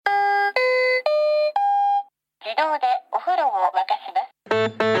動でお風呂を沸かします。お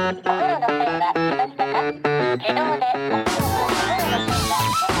風呂の線は来ましたか？自動でお風呂の線は来まし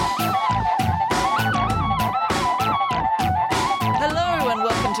たかHello and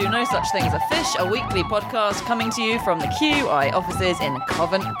welcome to No Such Thing as a Fish, a weekly podcast coming to you from the QI offices in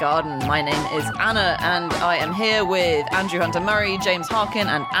Covent Garden. My name is Anna and I am here with Andrew Hunter-Murray, James Harkin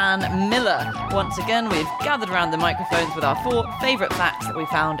and Anne Miller. Once again, we've gathered around the microphones with our 4 favourite facts that we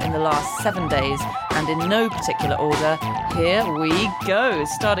found in the last 7 days, and in no particular order, here we go,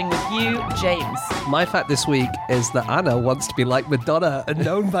 starting with you, James. My fact this week is that Anna wants to be like Madonna and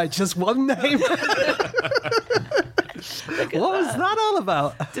known by just one name. What was that all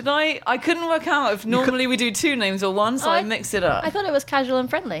about? I couldn't work out if normally we do 2 names or 1, so I mixed it up. I thought it was casual and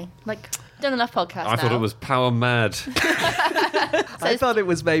friendly. Like, done enough podcasts I thought it was Power Mad. I thought it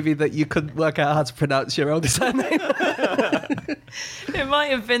was maybe that you couldn't work out how to pronounce your own surname. It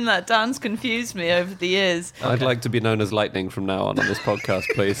might have been that Dan's confused me over the years. I'd like to be known as Lightning from now on this podcast,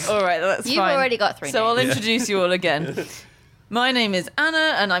 please. All right, that's You've fine. already got 3 So I'll names. introduce you all again. My name is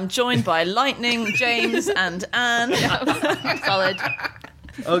Anna, and I'm joined by Lightning, James, and Anne. Solid.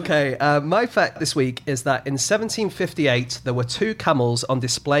 Okay, my fact this week is that in 1758 there were 2 camels on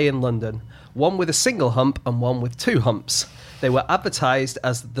display in London, one with a single hump and one with 2 humps. They were advertised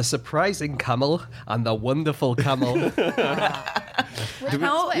as the surprising camel and the wonderful camel.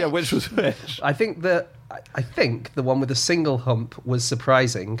 Which was which? I think the one with a single hump was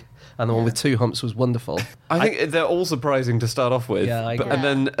surprising, and the one with 2 humps was wonderful. I think they're all surprising to start off with, Yeah, I agree. and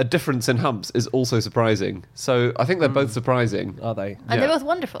then a difference in humps is also surprising. So I think they're both surprising. Are they? And they're both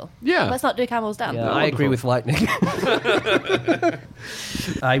wonderful. Yeah. Let's not do camels down. Yeah, I agree with Lightning.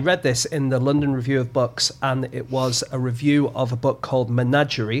 I read this in the London Review of Books, and it was a review of a book called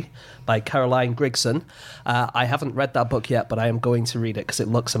Menagerie by Caroline Grigson. I haven't read that book yet, but I am going to read it because it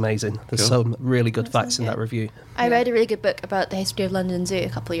looks amazing. There's some really good facts in that review. I read a really good book about the history of London Zoo a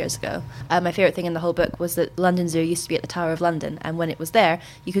couple of years ago. My favourite thing in the whole book was that London Zoo used to be at the Tower of London, and when it was there,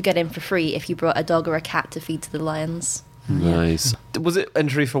 you could get in for free if you brought a dog or a cat to feed to the lions. Nice. Was it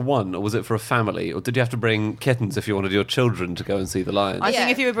entry for one, or was it for a family? Or did you have to bring kittens if you wanted your children to go and see the lions? I Yeah.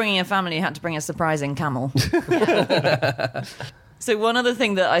 think if you were bringing a family, you had to bring a surprising camel. So one other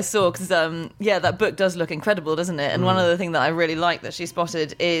thing that I saw, because that book does look incredible, doesn't it? And one other thing that I really like that she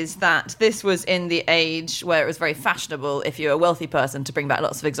spotted is that this was in the age where it was very fashionable, if you're a wealthy person, to bring back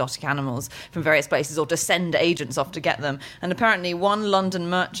lots of exotic animals from various places or to send agents off to get them. And apparently one London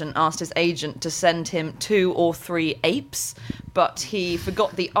merchant asked his agent to send him 2 or 3 apes, but he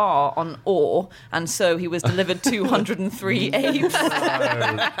forgot the R on or, and so he was delivered 203 apes.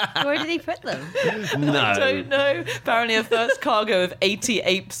 Where did he put them? I don't know. Apparently a first cargo of 80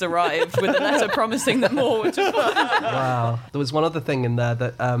 apes arrived with a letter promising that more would follow. Wow. There was one other thing in there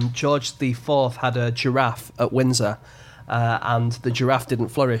that George IV had a giraffe at Windsor, and the giraffe didn't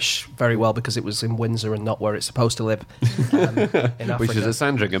flourish very well because it was in Windsor and not where it's supposed to live in Africa. Which is at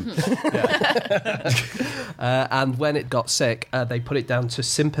Sandringham. And when it got sick, they put it down to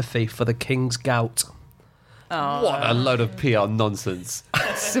sympathy for the king's gout. What a load of PR nonsense.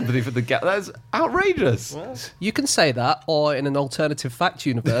 Sympathy for the gap. That's outrageous. You can say that, or in an alternative fact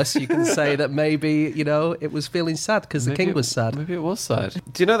universe, you can say that maybe, it was feeling sad because the king was sad. Maybe it was sad.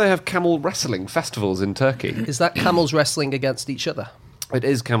 Do you know they have camel wrestling festivals in Turkey? Is that camels wrestling against each other? It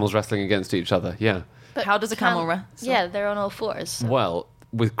is camels wrestling against each other, yeah. But How does a camel wrestle? Yeah, they're on all fours. So. Well,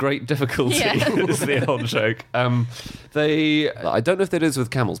 with great difficulty, Yeah. is the old joke. I don't know if that is with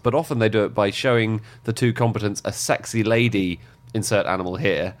camels, but often they do it by showing the 2 combatants a sexy lady, insert animal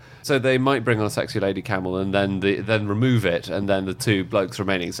here. So they might bring on a sexy lady camel and then remove it, and then the 2 blokes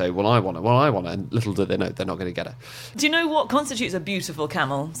remaining say, well, I want it, and little do they know they're not going to get it. Do you know what constitutes a beautiful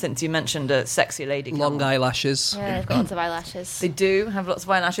camel, since you mentioned a sexy lady camel? Long eyelashes. Yeah, they've got lots of eyelashes. They do have lots of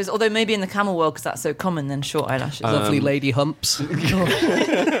eyelashes, although maybe in the camel world, because that's so common, then short eyelashes. Lovely lady humps.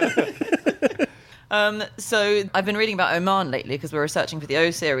 So I've been reading about Oman lately because we're researching for the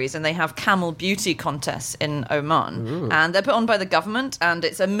O series, and they have camel beauty contests in Oman. And they're put on by the government, and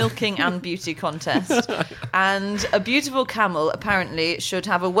it's a milking and beauty contest. And a beautiful camel apparently should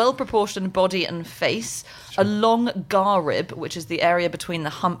have a well-proportioned body and face, a long garib, which is the area between the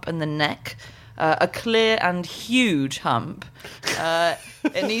hump and the neck, a clear and huge hump.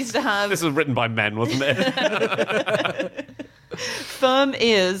 It needs to have This was written by men, wasn't it? firm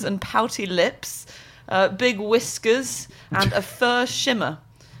ears and pouty lips, big whiskers, and a fur shimmer.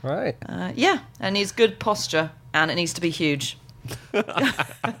 Right. And needs good posture, and it needs to be huge.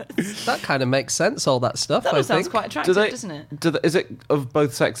 That kind of makes sense, all that stuff, That I all sounds think. quite attractive, doesn't it? Is it of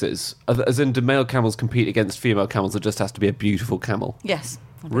both sexes? As in, do male camels compete against female camels? It just has to be a beautiful camel. Yes.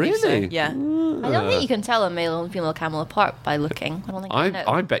 believe so, Really? yeah. I don't think you can tell a male and female camel apart by looking. I don't think you know.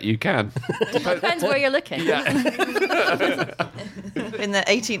 I bet you can. It depends where you're looking. In the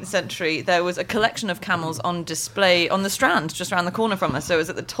 18th century, there was a collection of camels on display on the Strand, just around the corner from us. So it was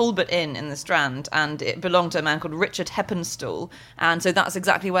at the Talbot Inn in the Strand, and it belonged to a man called Richard Heppenstall. And so that's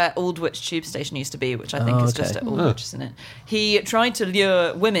exactly where Aldwych Tube Station used to be, which I think is just at Aldwych, isn't it? He tried to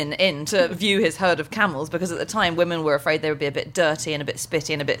lure women in to view his herd of camels, because at the time women were afraid they would be a bit dirty and a bit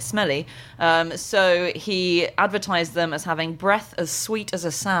spitty and a bit smelly. So he advertised them as having breath as sweet as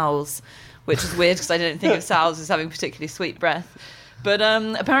a sow's, which is weird because I didn't think of sows as having particularly sweet breath. But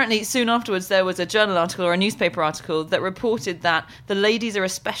apparently soon afterwards there was a journal article or a newspaper article that reported that the ladies are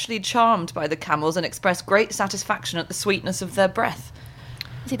especially charmed by the camels and express great satisfaction at the sweetness of their breath.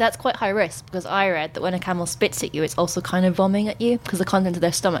 See, that's quite high risk, because I read that when a camel spits at you, it's also kind of vomiting at you, because the content of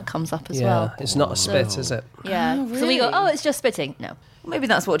their stomach comes up as well. It's not a spit, is it? Yeah. Oh, So we go, really? oh, it's just spitting. No. Maybe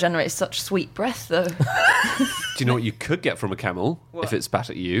that's what generates such sweet breath, though. Do you know what you could get from a camel if it spat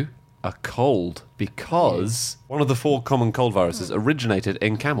at you? A cold, because one of the 4 common cold viruses originated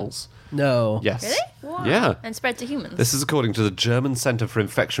in camels. No. Yes. Really? Wow. Yeah. And spread to humans. This is according to the German Centre for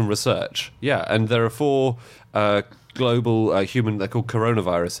Infection Research. Yeah, and there are 4 global human, they're called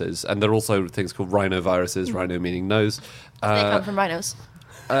coronaviruses, and there are also things called rhinoviruses, rhino meaning nose. They come from rhinos.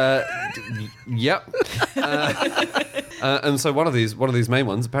 Yep. And so one of these main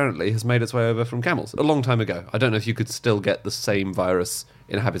ones apparently has made its way over from camels a long time ago. I don't know if you could still get the same virus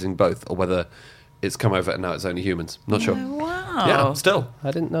inhabiting both, or whether it's come over and now it's only humans. Not sure. Wow. Yeah, still.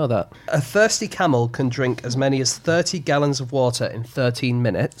 I didn't know that. A thirsty camel can drink as many as 30 gallons of water in 13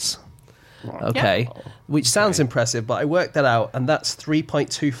 minutes. Okay, which sounds impressive, but I worked that out, and that's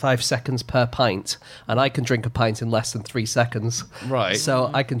 3.25 seconds per pint, and I can drink a pint in less than 3 seconds. Right. So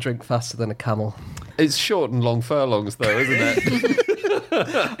I can drink faster than a camel. It's short and long furlongs, though, isn't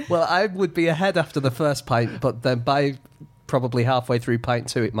it? Well, I would be ahead after the first pint, but then by probably halfway through pint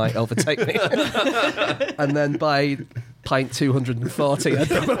 2, it might overtake me. And then by pint 240, I'd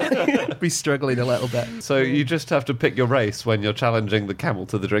probably be struggling a little bit. So you just have to pick your race when you're challenging the camel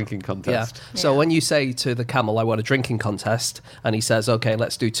to the drinking Yeah. contest. So when you say to the camel, I want a drinking contest, and he says, okay,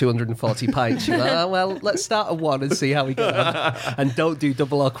 let's do 240 pints, you go, well, let's start at 1 and see how we get on. And don't do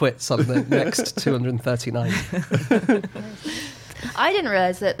double or quits on the next 239. I didn't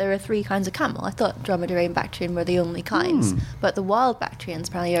realise that there are 3 kinds of camel. I thought Dromedary and Bactrian were the only kinds. But the wild Bactrians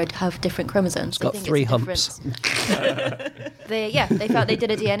apparently have different chromosomes. It's got 3 humps. They found they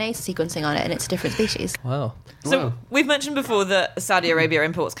did a DNA sequencing on it, and it's a different species. Wow. So Wow. we've mentioned before that Saudi Arabia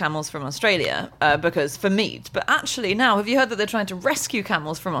imports camels from Australia because for meat, but actually now have you heard that they're trying to rescue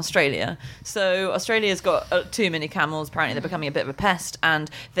camels from Australia? So Australia's got too many camels. Apparently they're becoming a bit of a pest, and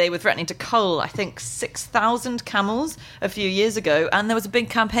they were threatening to cull, I think, 6,000 camels a few years ago. And there was a big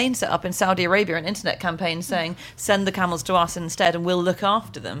campaign set up in Saudi Arabia, an internet campaign saying, "Send the camels to us instead, and we'll look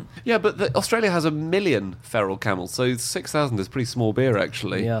after them." Yeah, but Australia has 1 million feral camels, so 6,000 is pretty small beer,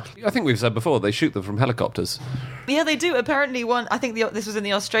 actually. Yeah. I think we've said before, they shoot them from helicopters. Yeah, they do. Apparently, I think this was in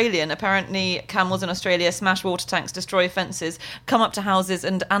the Australian. Apparently, camels in Australia smash water tanks, destroy fences, come up to houses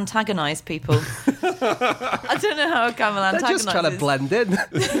and antagonise people. I don't know how a camel They're antagonises. just trying to blend in.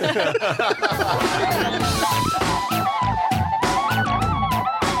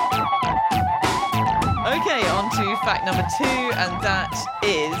 Okay, on to fact number 2, and that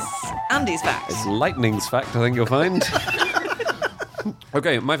is Andy's fact. It's lightning's fact, I think you'll find.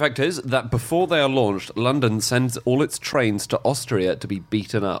 Okay, my fact is that before they are launched, London sends all its trains to Austria to be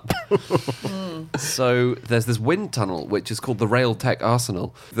beaten up. So there's this wind tunnel, which is called the Railtech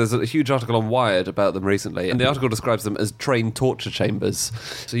Arsenal. There's a huge article on Wired about them recently, and the article describes them as train torture chambers.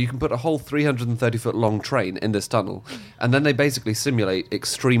 So you can put a whole 330-foot long train in this tunnel, and then they basically simulate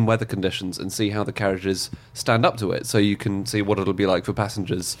extreme weather conditions and see how the carriages stand up to it. So you can see what it'll be like for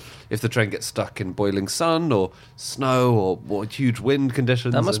passengers if the train gets stuck in boiling sun or snow or huge wind conditions.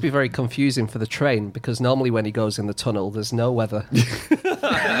 That must be very confusing for the train, because normally when he goes in the tunnel, there's no weather.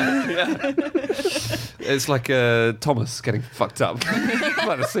 It's like Thomas getting fucked up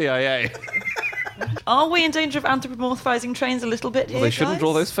by the CIA. Are we in danger of anthropomorphizing trains a little bit here, Well, they shouldn't guys?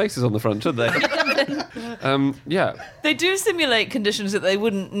 draw those faces on the front, should they? Yeah. They do simulate conditions that they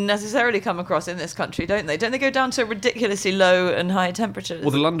wouldn't necessarily come across in this country, don't they? Don't they go down to ridiculously low and high temperatures?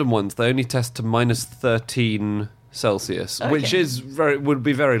 Well, the London ones, they only test to minus 13 Celsius, which Okay. is would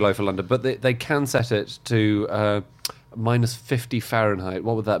be very low for London, but they can set it to minus 50 Fahrenheit.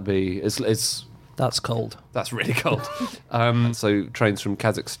 What would that be? It's That's cold. That's really cold. So trains from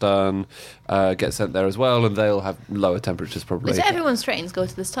Kazakhstan get sent there as well, and they'll have lower temperatures probably. So everyone's trains go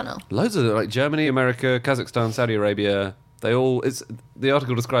to this tunnel. Loads of like Germany, America, Kazakhstan, Saudi Arabia, The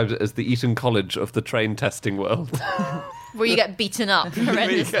article describes it as the Eton College of the train testing world. Where you get beaten up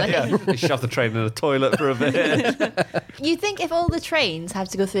horrendously. They shove the train in a toilet for a bit. You think if all the trains have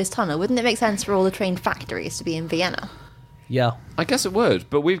to go through this tunnel, wouldn't it make sense for all the train factories to be in Vienna? Yeah. I guess it would,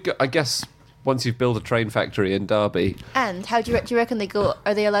 but I guess once you've built a train factory in Derby, And how do you reckon they go?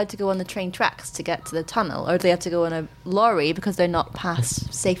 Are they allowed to go on the train tracks to get to the tunnel, or do they have to go on a lorry because they're not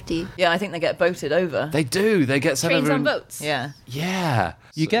past safety? Yeah, I think they get boated over. they do. They get sent Trains over on in- boats. Yeah. Yeah,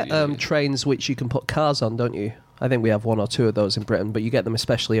 You get trains which you can put cars on, don't you? I think we have one or two of those in Britain, but you get them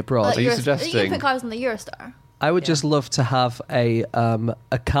especially abroad. Are you You suggesting- can put cars on the Eurostar. I would just love to have a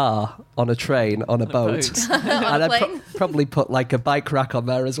car on a train on a boat, boat. and I'd plane. probably put like a bike rack on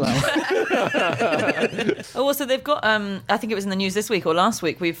there as well. Oh, also they've got. I think it was in the news this week or last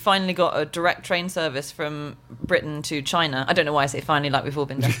week. We've finally got a direct train service from Britain to China. I don't know why I say finally, like we've all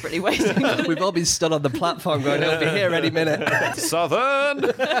been desperately waiting. We've all been stood on the platform going, "It'll be here any minute." Southern.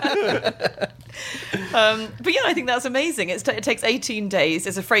 But yeah, I think that's amazing. It takes 18 days.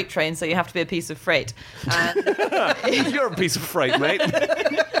 It's a freight train, so you have to be a piece of freight. And You're a piece of freight, mate.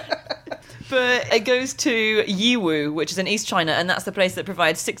 But it goes to Yiwu, which is in East China, and that's the place that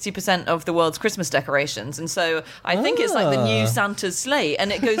provides 60% of the world's Christmas decorations. And so I think it's like the new Santa's sleigh,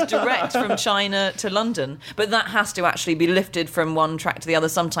 and it goes direct from China to London. But that has to actually be lifted from one track to the other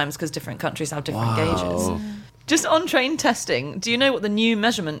sometimes because different countries have different gauges. Just on train testing, do you know what the new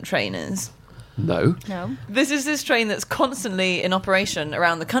measurement train is? No. No. This is this train that's constantly in operation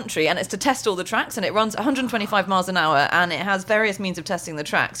around the country, and it's to test all the tracks, and it runs 125 miles an hour, and it has various means of testing the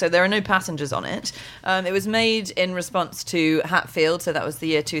track, so there are no passengers on it. It was made in response to Hatfield, so that was the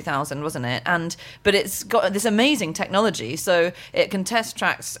year 2000, wasn't it? But it's got this amazing technology, so it can test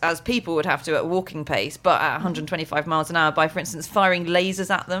tracks as people would have to at walking pace, but at 125 miles an hour by, for instance, firing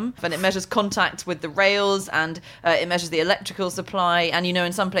lasers at them, and it measures contact with the rails, and it measures the electrical supply, and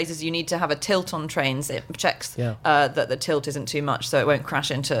in some places you need to have a tilt on trains. It checks that the tilt isn't too much so it won't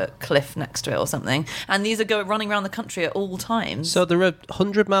crash into a cliff next to it or something. And these are running around the country at all times. So there are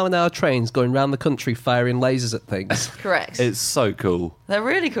 100-mile-an-hour trains going around the country firing lasers at things. Correct. It's so cool. They're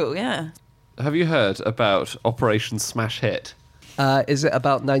really cool, yeah. Have you heard about Operation Smash Hit? Is it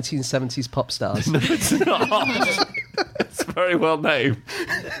about 1970s pop stars? It's not. It's very well named.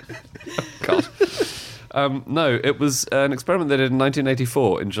 God. No, it was an experiment they did in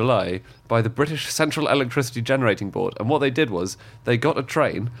 1984 in July by the British Central Electricity Generating Board. And what they did was they got a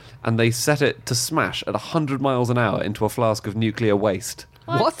train and they set it to smash at 100 miles an hour into a flask of nuclear waste.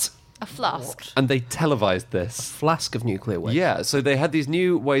 What? A flask. And they televised this. Flask of nuclear waste. Yeah, so they had these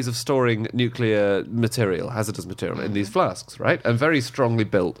new ways of storing nuclear material, hazardous material, in these flasks, right? And very strongly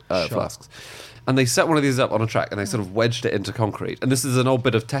built flasks. And they set one of these up on a track and they sort of wedged it into concrete. And this is an old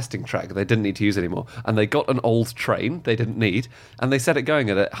bit of testing track they didn't need to use anymore. And they got an old train they didn't need and they set it going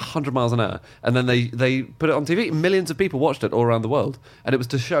at 100 miles an hour. And then they put it on TV. Millions of people watched it all around the world. And it was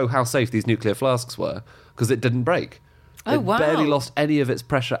to show how safe these nuclear flasks were because it didn't break. Oh, It wow. barely lost any of its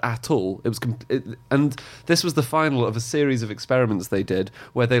pressure at all. It was, and this was the final of a series of experiments they did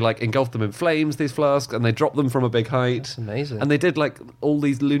where they engulfed them in flames, these flasks, and they dropped them from a big height. That's amazing. And they did all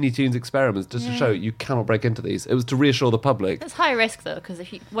these Looney Tunes experiments just to show you cannot break into these. It was to reassure the public. It's high risk though, because if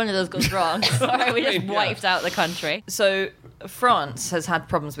one of those goes wrong, sorry, we just wiped out the country. So France has had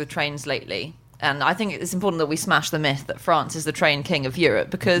problems with trains lately. And I think it's important that we smash the myth that France is the train king of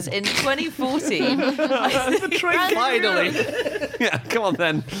Europe because in 2014... Finally. Yeah, come on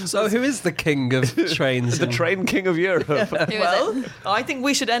then. So who is the king of trains? The train king of Europe. Who is Well, it? I think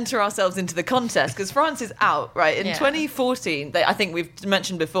we should enter ourselves into the contest because France is out, right? In Yeah. 2014, I think we've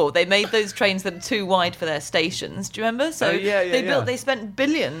mentioned before, they made those trains that are too wide for their stations. Do you remember? So they spent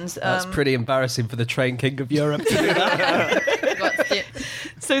billions. That's pretty embarrassing for the train king of Europe.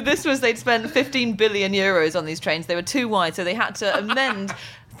 So they'd spent 15 billion euros on these trains. They were too wide, so they had to amend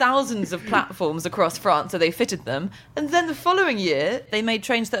thousands of platforms across France, so they fitted them. And then the following year, they made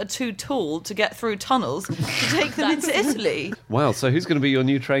trains that are too tall to get through tunnels to take them into Italy. Wow, so who's going to be your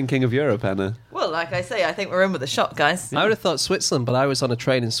new train king of Europe, Anna? Well, like I say, I think we're in with a shot, guys. I would have thought Switzerland, but I was on a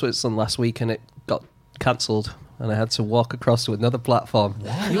train in Switzerland last week and it got cancelled. And I had to walk across to another platform.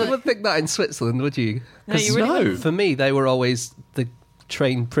 You wouldn't think that in Switzerland, would you? No, you really wouldn't. For me, they were always the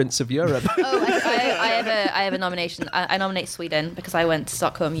train prince of Europe. Oh, I have a nomination. I nominate Sweden because I went to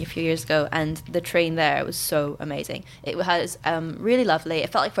Stockholm a few years ago, and the train there was so amazing. It was really lovely.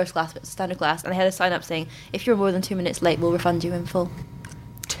 It felt like first class, but it was standard class, and they had a sign up saying, "If you're more than 2 minutes late, we'll refund you in full."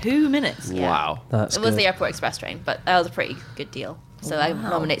 2 minutes. Yeah. Wow. That's It was good. the Airport Express train, but that was a pretty good deal. So I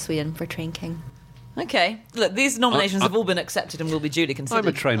nominate Sweden for Train King. Okay. Look, these nominations have all been accepted and will be duly considered. I'm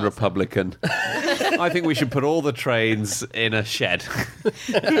a train Republican. I think we should put all the trains in a shed.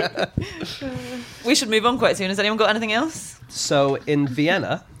 We should move on quite soon. Has anyone got anything else? So in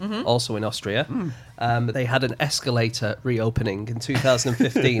Vienna, also in Austria, they had an escalator reopening in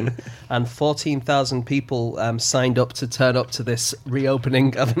 2015, and 14,000 people signed up to turn up to this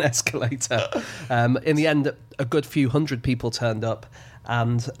reopening of an escalator. In the end, a good few hundred people turned up,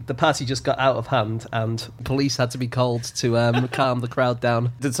 and the party just got out of hand, and police had to be called to calm the crowd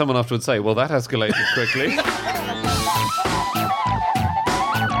down. Did someone afterwards say, well, that escalated quickly?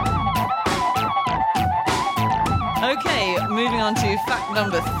 Okay, moving on to fact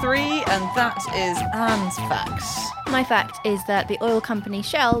number 3, and that is Anne's fact. My fact is that the oil company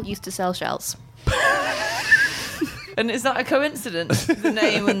Shell used to sell shells. And is that a coincidence, the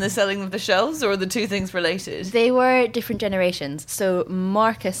name and the selling of the shells, or are the two things related? They were different generations. So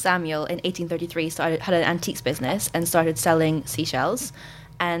Marcus Samuel in 1833 had an antiques business and started selling seashells.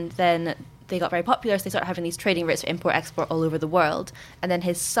 And then they got very popular, so they started having these trading routes for import-export all over the world. And then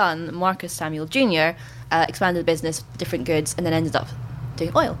his son, Marcus Samuel Jr., expanded the business, different goods, and then ended up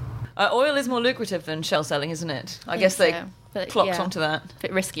doing oil. Oil is more lucrative than shell selling, isn't it? I guess they so. But, clocked yeah. onto that. A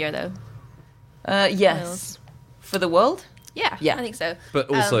bit riskier, though. Yes. Oils. For the world? Yeah, Yeah. I think so.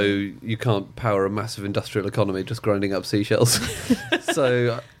 But also, you can't power a massive industrial economy just grinding up seashells.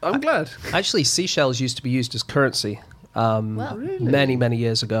 So I'm glad. Actually, seashells used to be used as currency Really? many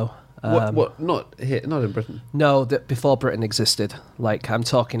years ago. What? Not here, not in Britain. No, before Britain existed. Like, I'm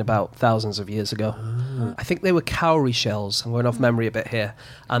talking about thousands of years ago. I think they were cowrie shells. I'm going off memory a bit here.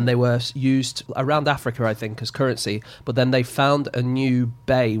 And they were used around Africa, I think, as currency. But then they found a new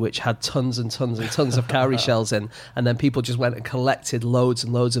bay which had tons and tons and tons of cowrie shells in. And then people just went and collected loads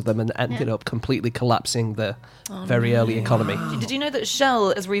and loads of them and ended up completely collapsing the very early economy. Did you know that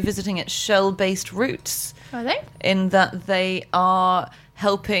Shell is revisiting its shell-based roots? Are they? In that they are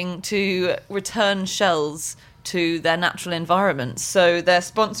helping to return shells to their natural environments. So they're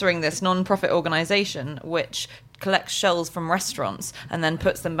sponsoring this non-profit organisation which collects shells from restaurants and then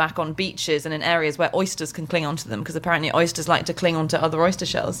puts them back on beaches and in areas where oysters can cling onto them, because apparently oysters like to cling onto other oyster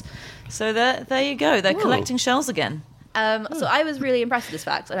shells. So there you go. They're collecting shells again. So I was really impressed with this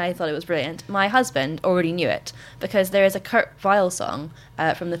fact, and I thought it was brilliant. My husband already knew it, because there is a Kurt Weill song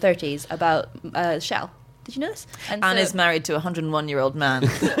from the 30s about Shell. Did you know this? And Anne so, is married to a 101-year-old man.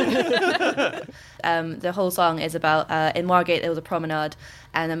 the whole song is about in Margate there was a promenade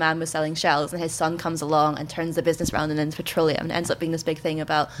and a man was selling shells, and his son comes along and turns the business around and ends petroleum, and it ends up being this big thing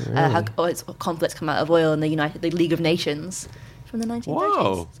about how conflicts come out of oil and the League of Nations from the 1930s.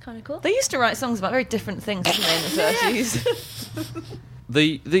 Wow. It's kind of cool. They used to write songs about very different things, didn't they, in the 30s?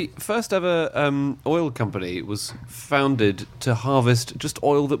 The first ever oil company was founded to harvest just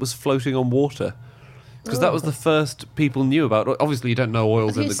oil that was floating on water. Because that was the first people knew about. Obviously, you don't know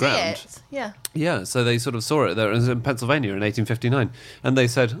oil's in the ground. Yeah. Yeah, so they sort of saw it there. It was in Pennsylvania in 1859. And they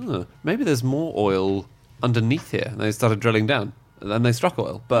said, maybe there's more oil underneath here. And they started drilling down. And then they struck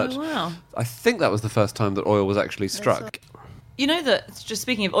oil. But wow. I think that was the first time that oil was actually struck. You know that, just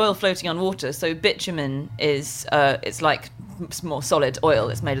speaking of oil floating on water, so bitumen is, it's like more solid oil.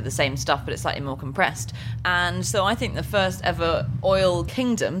 It's made of the same stuff, but it's slightly more compressed. And so I think the first ever oil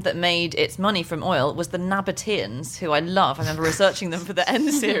kingdom that made its money from oil was the Nabateans, who I love. I remember researching them for the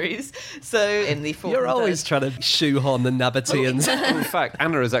End series. So in the fourth You're and always third- trying to shoehorn the Nabateans. In fact,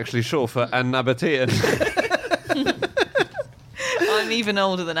 Anna is actually short for Anne Nabatean. I'm even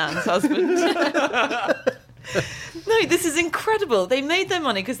older than Anne's husband. No, this is incredible. They made their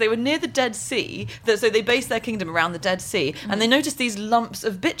money because they were near the Dead Sea. So they based their kingdom around the Dead Sea. And they noticed these lumps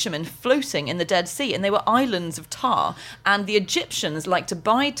of bitumen floating in the Dead Sea. And they were islands of tar. And the Egyptians liked to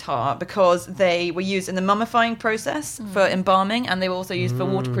buy tar because they were used in the mummifying process for embalming. And they were also used for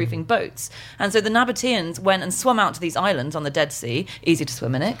waterproofing boats. And so the Nabateans went and swam out to these islands on the Dead Sea. Easy to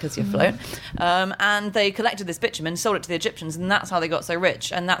swim in it because you float. And they collected this bitumen, sold it to the Egyptians. And that's how they got so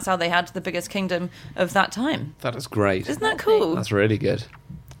rich. And that's how they had the biggest kingdom of that time. That is great. Isn't that cool? That's really good.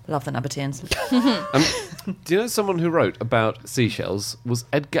 Love the Nabateans. Do you know someone who wrote about seashells was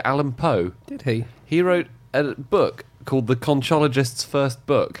Edgar Allan Poe? Did he? He wrote a book called The Conchologist's First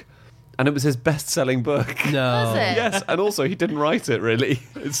Book, and it was his best-selling book. No. Was it? Yes, and also he didn't write it really.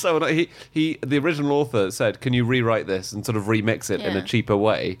 It's so the original author said, "Can you rewrite this and sort of remix it in a Yeah. cheaper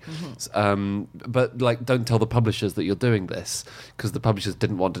way?" But like, don't tell the publishers that you're doing this, because the publishers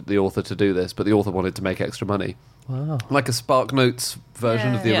didn't want the author to do this, but the author wanted to make extra money. Wow. Like a Spark Notes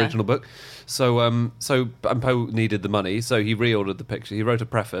version of the Yeah. original book. And Poe needed the money, so he reordered the picture. He wrote a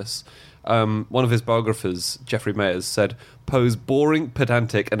preface. One of his biographers, Geoffrey Mayers, said Poe's boring,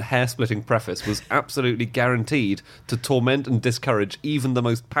 pedantic, and hair-splitting preface was absolutely guaranteed to torment and discourage even the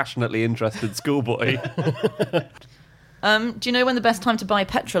most passionately interested schoolboy. Do you know when the best time to buy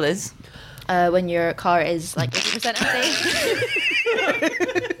petrol is? When your car is like 80% empty.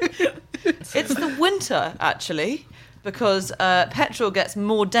 It's the winter, actually, because petrol gets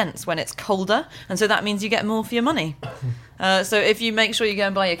more dense when it's colder, and so that means you get more for your money. So if you make sure you go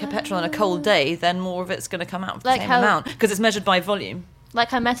and buy your petrol on a cold day, then more of it's going to come out for the same amount, because it's measured by volume. Like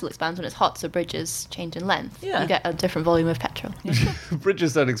how metal expands when it's hot, so bridges change in length. Yeah. You get a different volume of petrol.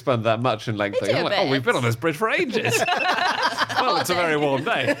 Bridges don't expand that much in length. They do I'm a like, bit. we've been on this bridge for ages. Well, it's a very warm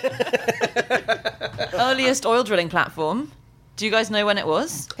day. Earliest oil drilling platform. Do you guys know when it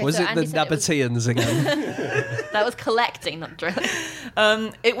was? Okay, Was so it the Andy said Nabateans again? that was collecting, not drilling.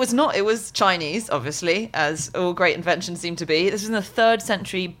 It was not. It was Chinese, obviously, as all great inventions seem to be. This was in the 3rd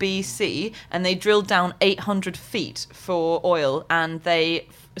century BC, and they drilled down 800 feet for oil, and they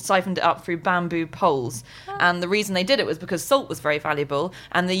siphoned it up through bamboo poles. And the reason they did it was because salt was very valuable,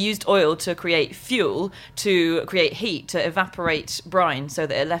 and they used oil to create fuel, to create heat, to evaporate brine so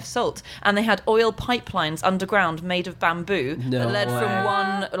that it left salt. And they had oil pipelines underground made of bamboo No that led way. from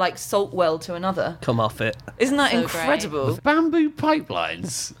one salt well to another. Come off it. Isn't that So incredible? Bamboo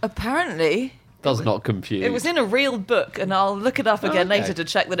pipelines Apparently, does not compute. it was in a real book, and I'll look it up again Okay. later to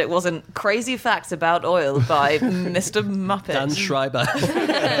check that it wasn't Crazy Facts About Oil by Mr. Muppet. Dan Schreiber.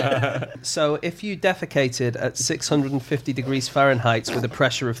 So if you defecated at 650 degrees Fahrenheit with a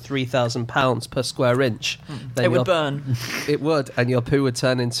pressure of 3,000 pounds per square inch, then It would your- burn. It would, and your poo would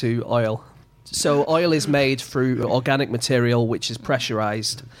turn into oil. So oil is made through organic material which is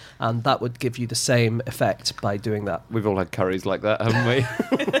pressurized, and that would give you the same effect by doing that. We've all had curries like that, haven't we?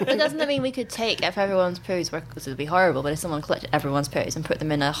 But doesn't that mean we could take, if everyone's poos were, because it would be horrible, but if someone collected everyone's poos and put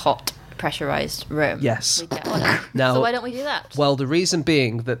them in a hot, pressurized room, Yes. we'd get oil. Now- So why don't we do that? Well, the reason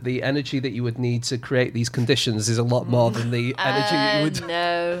being that the energy that you would need to create these conditions is a lot more than the energy you would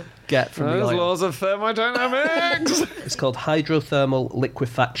No. get from the Those oil. laws of thermodynamics. It's called hydrothermal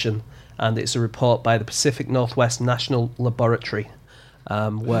liquefaction, and it's a report by the Pacific Northwest National Laboratory,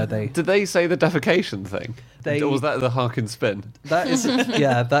 where they Did they say the defecation thing? They- Or was that the Harkin spin? that is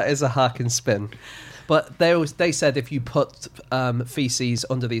that is a Harkin spin. But they said if you put feces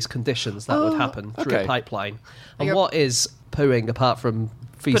under these conditions, that would happen through okay. a pipeline. And You're- what is pooing apart from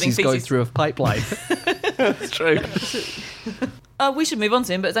feces going feces- through a pipeline? That's true. We should move on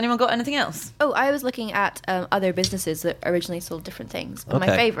soon, but has anyone got anything else? Oh, I was looking at other businesses that originally sold different things. And my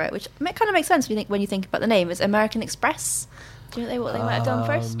Okay. favourite, which kind of makes sense when you think about the name, is American Express. Do you know what they might have done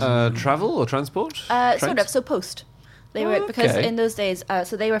first? Travel or transport? Sort Trains? of. So Post. They were Oh, because okay. in those days,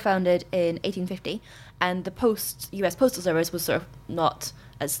 so they were founded in 1850, and the U.S. Postal Service was sort of not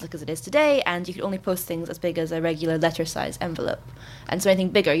as slick as it is today, and you could only post things as big as a regular letter size envelope. And so anything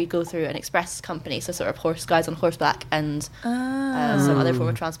bigger, you'd go through an express company, so sort of guys on horseback and some other form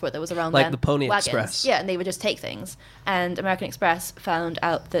of transport that was around Like then. the Pony Wagons. Express. Yeah, and they would just take things. And American Express found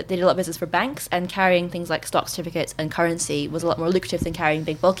out that they did a lot of business for banks, and carrying things like stock certificates and currency was a lot more lucrative than carrying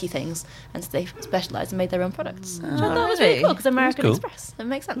big bulky things, and so they specialised and made their own products. Which I thought was really really? cool, because American cool. Express. It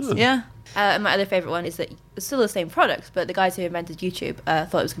makes sense. Yeah. And my other favourite one is that it's still the same product, but the guys who invented YouTube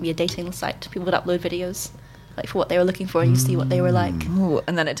thought it was going to be a dating site. People would upload videos like for what they were looking for, and you see what they were like. Ooh,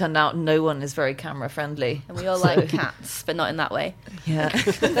 and then it turned out no one is very camera friendly. And we all like cats, but not in that way. Yeah.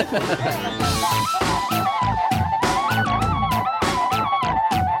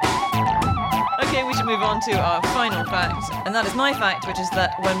 Okay, we should move on to our final fact, and that is my fact, which is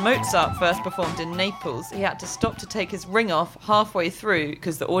that when Mozart first performed in Naples, he had to stop to take his ring off halfway through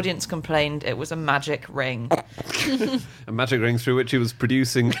because the audience complained it was a magic ring. A magic ring through which he was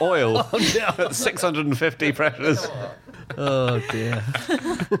producing oil at 650 pressures. Oh dear.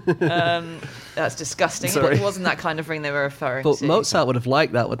 That's disgusting. Sorry. It wasn't that kind of ring they were referring But to. Mozart would have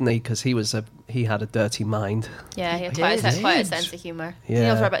liked that, wouldn't he? Because he had a dirty mind. Yeah, he had Yeah, quite a he sense of humour. Yeah. He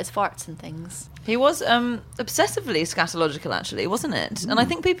also wrote about his farts and things. He was obsessively scatological, actually, wasn't it? And I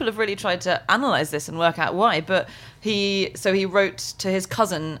think people have really tried to analyse this and work out why. But he wrote to his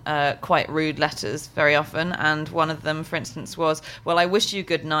cousin quite rude letters very often, and one of them, for instance, was, "Well, I wish you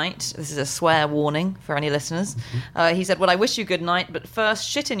good night." This is a swear warning for any listeners. He said, "Well, I wish you good night, but first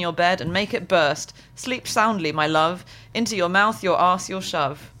shit in your bed and make it burst. Sleep soundly, my love. Into your mouth, your arse, you'll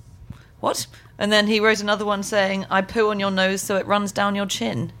shove." What? And then he wrote another one saying, "I poo on your nose so it runs down your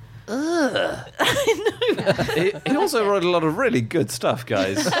chin." He also wrote a lot of really good stuff,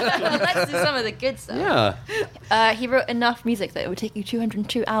 guys. Let's do some of the good stuff. Yeah. He wrote enough music that it would take you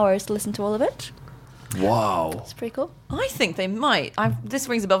 202 hours to listen to all of it. Wow. It's pretty cool. I think they might. This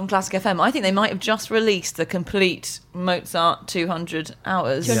rings a bell from Classic FM. I think they might have just released the complete Mozart 200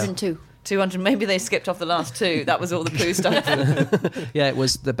 hours. 202. 200. Maybe they skipped off the last two. That was all the poo stuff. Yeah, it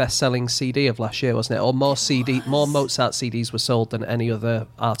was the best-selling CD of last year, wasn't it? Or more Mozart CDs were sold than any other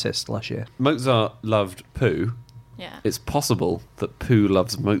artist last year. Mozart loved poo. Yeah. It's possible that poo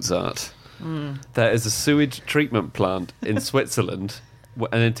loves Mozart. There is a sewage treatment plant in Switzerland,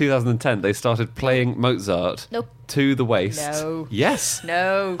 and in 2010 they started playing Mozart Nope. to the waist. No. Yes.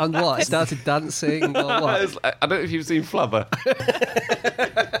 No. And what? Started dancing or what? I don't know if you've seen Flubber.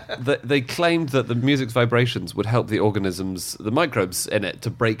 They claimed that the music's vibrations would help the organisms, the microbes in it, to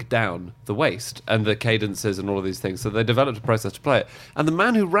break down the waste and the cadences and all of these things. So they developed a process to play it. And the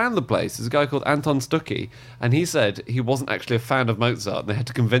man who ran the place is a guy called Anton Stucky, and he said he wasn't actually a fan of Mozart, and they had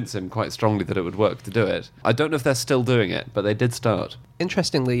to convince him quite strongly that it would work to do it. I don't know if they're still doing it, but they did start.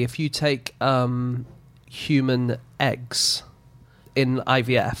 Interestingly, if you take human eggs in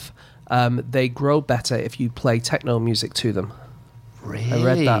IVF, they grow better if you play techno music to them. Really? I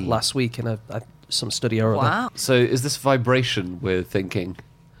read that last week in some study or other. Wow. So is this vibration we're thinking?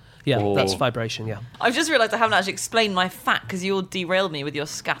 Yeah, Or- that's vibration, yeah. I've just realised I haven't actually explained my fact because you all derailed me with your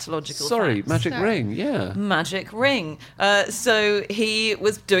scatological Sorry, facts. magic ring, yeah. Magic Ring. So he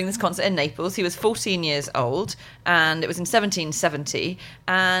was doing this concert in Naples. He was 14 years old, and it was in 1770.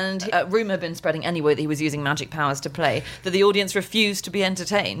 And a rumour had been spreading anyway that he was using magic powers to play, that the audience refused to be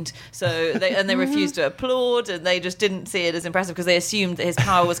entertained. So they refused to applaud, and they just didn't see it as impressive because they assumed that his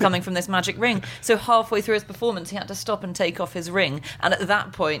power was coming from this magic ring. So halfway through his performance, he had to stop and take off his ring. And at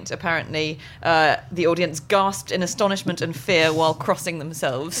that point, apparently, the audience gasped in astonishment and fear while crossing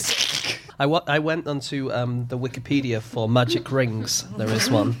themselves. I went onto the Wikipedia for magic rings. There is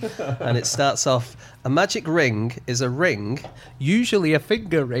one. And it starts off, a magic ring is a ring, usually a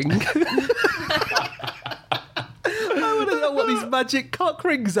finger ring. I want to know what these magic cock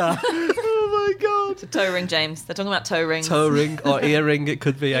rings are. Oh my God. Toe ring, James. They're talking about toe rings. Toe ring or earring, it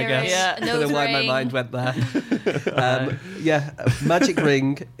could be, I Earring, guess. yeah. I don't know Nose why my ring. mind went there. Yeah, a magic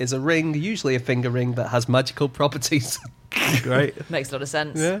ring is a ring, usually a finger ring, that has magical properties. Great. Makes a lot of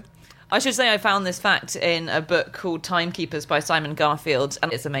sense. Yeah. I should say I found this fact in a book called Timekeepers by Simon Garfield,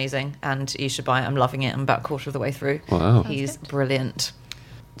 and it's amazing, and you should buy it. I'm loving it. I'm about a quarter of the way through. Wow. He's brilliant.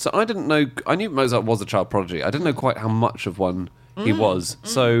 So I didn't know. I knew Mozart was a child prodigy. I didn't know quite how much of one he was.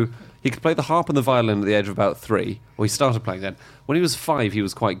 So he could play the harp and the violin at the age of about 3. Well, he started playing then. When he was 5, he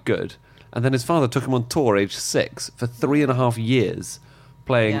was quite good. And then his father took him on tour, age 6, for 3.5 years,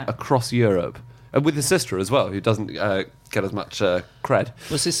 playing Yeah. across Europe, and with his sister as well, who doesn't get as much cred.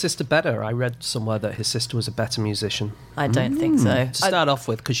 Was his sister better? I read somewhere that his sister was a better musician. I don't think so. To start off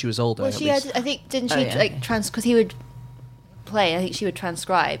with, because she was older. Well, at she had, least. I think, didn't Oh, she, yeah. like, because he would play, I think she would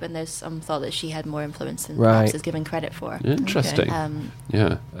transcribe, and there's some thought that she had more influence than Right. perhaps is given credit for. Interesting.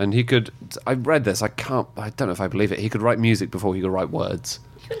 Yeah, and he could. I read this. I don't know if I believe it. He could write music before he could write words.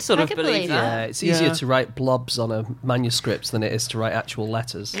 You can sort I of can believe believe that. Yeah, it's easier Yeah. to write blobs on a manuscript than it is to write actual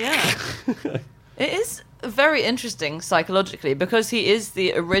letters. Yeah. It is very interesting psychologically because he is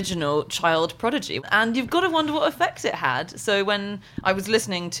the original child prodigy. And you've got to wonder what effect it had. So when I was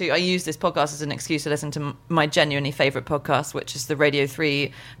listening to, I used this podcast as an excuse to listen to my genuinely favourite podcast, which is the Radio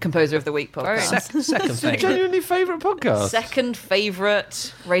 3 Composer of the Week podcast. Second thing. Genuinely favourite podcast. Second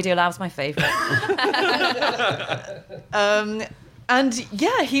favourite. Radio Lab's my favourite. And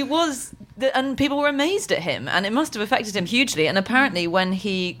yeah, he was, and people were amazed at him, and it must have affected him hugely. And apparently, when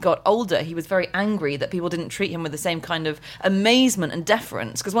he got older, he was very angry that people didn't treat him with the same kind of amazement and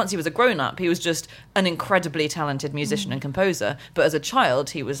deference. Because once he was a grown-up, he was just an incredibly talented musician and composer. But as a child,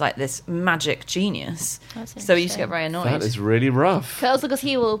 he was like this magic genius. That's So he used to interesting. get very annoyed. That is really rough. But also because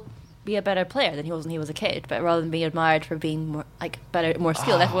he will be a better player than he was when he was a kid, but rather than being admired for being more, like, better, more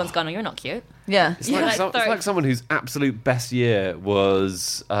skilled, everyone's gone, oh, you're not cute. Yeah. It's like, Yeah. it's like someone whose absolute best year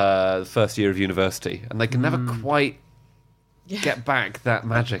was the first year of university, and they can never quite get back that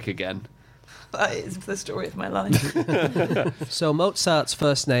magic again. That is the story of my life. So Mozart's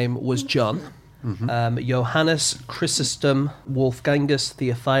first name was John. Johannes Chrysostom Wolfgangus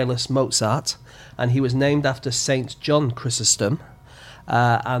Theophilus Mozart, and he was named after Saint John Chrysostom.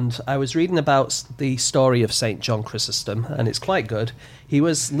 And I was reading about the story of Saint John Chrysostom, and it's quite good. He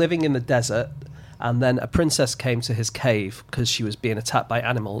was living in the desert, And then a princess came to his cave because she was being attacked by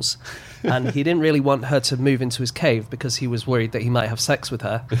animals. And he didn't really want her to move into his cave because he was worried that he might have sex with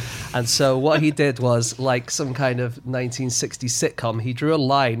her. And so what he did was, like some kind of 1960s sitcom, he drew a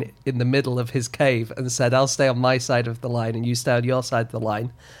line in the middle of his cave and said, I'll stay on my side of the line and you stay on your side of the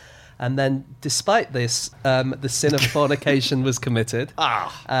line. And then, despite this, the sin of fornication was committed.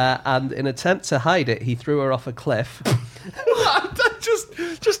 And in an attempt to hide it, he threw her off a cliff.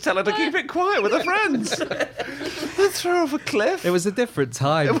 Just tell her to keep it quiet with her friends. Let's throw her off a cliff. It was a different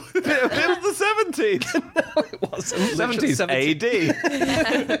time. It was the 70s. No, it wasn't. 70s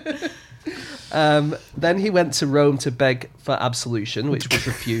AD. Then he went to Rome to beg for absolution, which was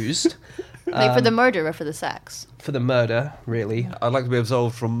refused. Like for the murder or for the sex? For the murder, really. I'd like to be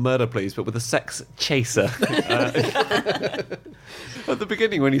absolved from murder, please, but with a sex chaser. At the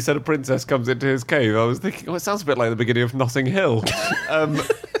beginning, when he said a princess comes into his cave, I was thinking, oh, it sounds a bit like the beginning of Notting Hill.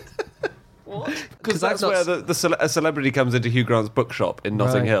 Because that's where a celebrity comes into Hugh Grant's bookshop in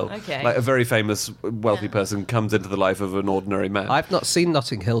Notting Right. Hill. Okay. Like a very famous, wealthy person comes into the life of an ordinary man. I've not seen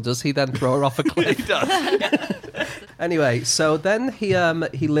Notting Hill. Does he then throw her off a cliff? He does. Anyway, so then he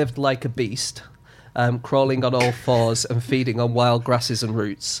lived like a beast, crawling on all fours and feeding on wild grasses and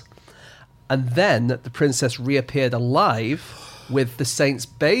roots. And then the princess reappeared alive with the saint's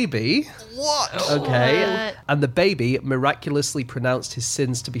baby. What? Okay. What? And the baby miraculously pronounced his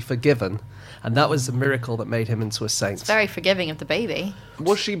sins to be forgiven. And that was the miracle that made him into a saint. Very forgiving of the baby.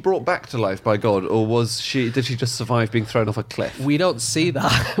 Was she brought back to life by God, or did she just survive being thrown off a cliff? We don't see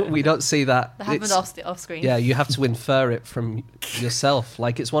that. We don't see that. That happened It's- off screen. Yeah, you have to infer it from yourself.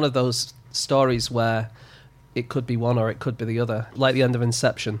 Like, it's one of those stories where it could be one or it could be the other. Like the end of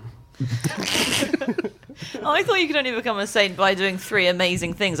Inception. I thought you could only become a saint by doing 3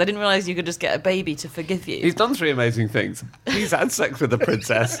 amazing things. I didn't realise you could just get a baby to forgive you. He's done 3 amazing things. He's had sex with a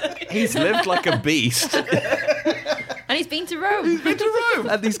princess. He's lived like a beast. And he's been to Rome. Been to Rome.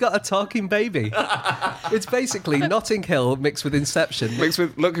 And he's got a talking baby. It's basically Notting Hill mixed with Inception. Mixed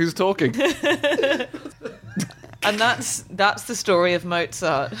with Look Who's Talking. And that's the story of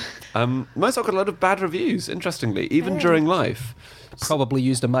Mozart. Mozart got a lot of bad reviews, interestingly, even during life. Probably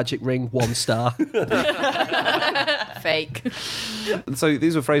used a magic ring, 1 star. Fake. And so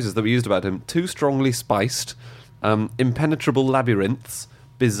these were phrases that were used about him. Too strongly spiced, impenetrable labyrinths,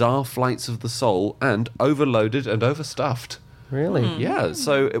 bizarre flights of the soul, and overloaded and overstuffed. Really? Yeah,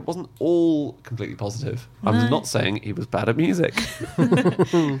 so it wasn't all completely positive. I'm not saying he was bad at music.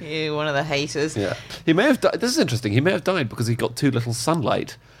 You, one of the haters. Yeah. He may have died. This is interesting. He may have died because he got too little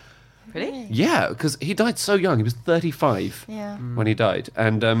sunlight. Really? Yeah, because he died so young. He was 35 Yeah. when he died.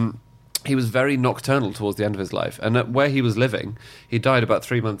 And he was very nocturnal towards the end of his life. And where he was living, he died about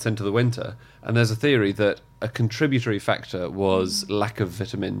 3 months into the winter. And there's a theory that a contributory factor was lack of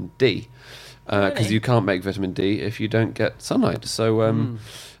vitamin D. Because Really? you can't make vitamin D if you don't get sunlight. So,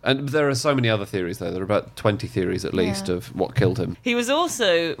 and there are so many other theories, though. There are about 20 theories at least Yeah. of what killed him. He was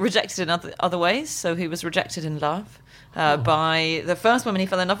also rejected in other ways. So he was rejected in love by the first woman he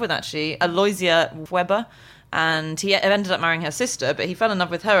fell in love with, actually, Aloysia Weber. And he ended up marrying her sister, but he fell in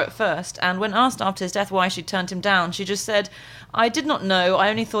love with her at first. And when asked after his death why she'd turned him down, she just said, "I did not know. I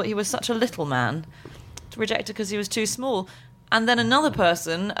only thought he was such a little man." Rejected because he was too small. And then another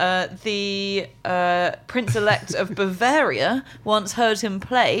person, the Prince-elect of Bavaria, once heard him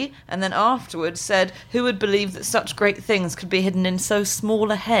play, and then afterwards said, "Who would believe that such great things could be hidden in so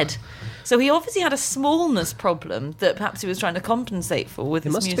small a head?" So he obviously had a smallness problem that perhaps he was trying to compensate for with It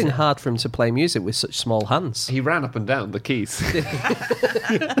his must music. have been hard for him to play music with such small hands. He ran up and down the keys.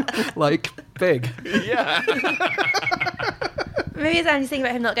 Like, big. Yeah. Maybe it's only thinking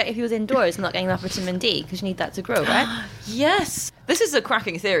about him not getting, if he was indoors, not getting enough vitamin D, because you need that to grow, right? Yes. This is a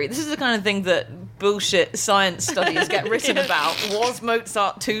cracking theory. This is the kind of thing that bullshit science studies get written about. Was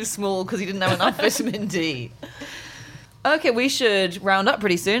Mozart too small because he didn't have enough vitamin D? Okay, we should round up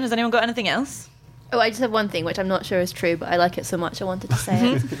pretty soon. Has anyone got anything else? Oh, I just have one thing, which I'm not sure is true, but I like it so much I wanted to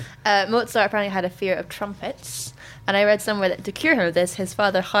say it. Mozart apparently had a fear of trumpets. And I read somewhere that to cure him of this, his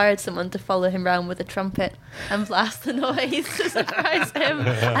father hired someone to follow him around with a trumpet and blast the noise to surprise him.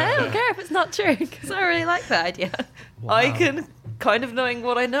 And I don't care if it's not true, because I really like that idea. I can, kind of knowing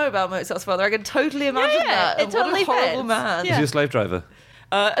what I know about Mozart's father, I can totally imagine Yeah, that. it And totally what a horrible fits. man. Is he a slave driver?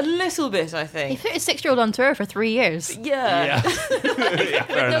 A little bit, I He think. put his 6-year-old on tour for 3 years. Yeah. Yeah,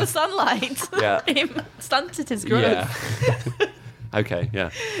 fair No enough. sunlight. Yeah. He stunted his growth. Yeah. Okay,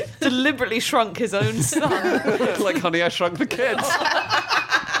 yeah. Deliberately shrunk his own son. Like Honey, I Shrunk the Kids.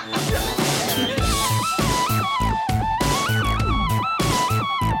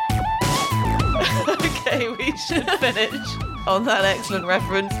 Okay, we should finish on that excellent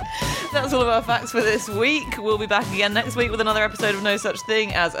reference. That's all of our facts for this week. We'll be back again next week with another episode of No Such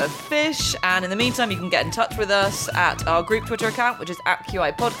Thing as a Fish. And in the meantime, you can get in touch with us at our group Twitter account, which is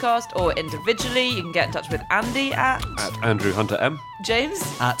 @QI Podcast, or individually. You can get in touch with Andy at Andrew Hunter M. James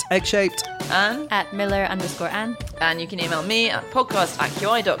At Eggshaped. and At Miller_Ann. And you can email me at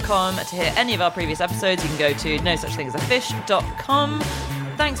podcast@qi.com. To hear any of our previous episodes, you can go to nosuchthingsafish.com.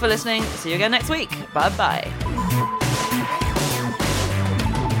 Thanks for listening. See you again next week. Bye-bye.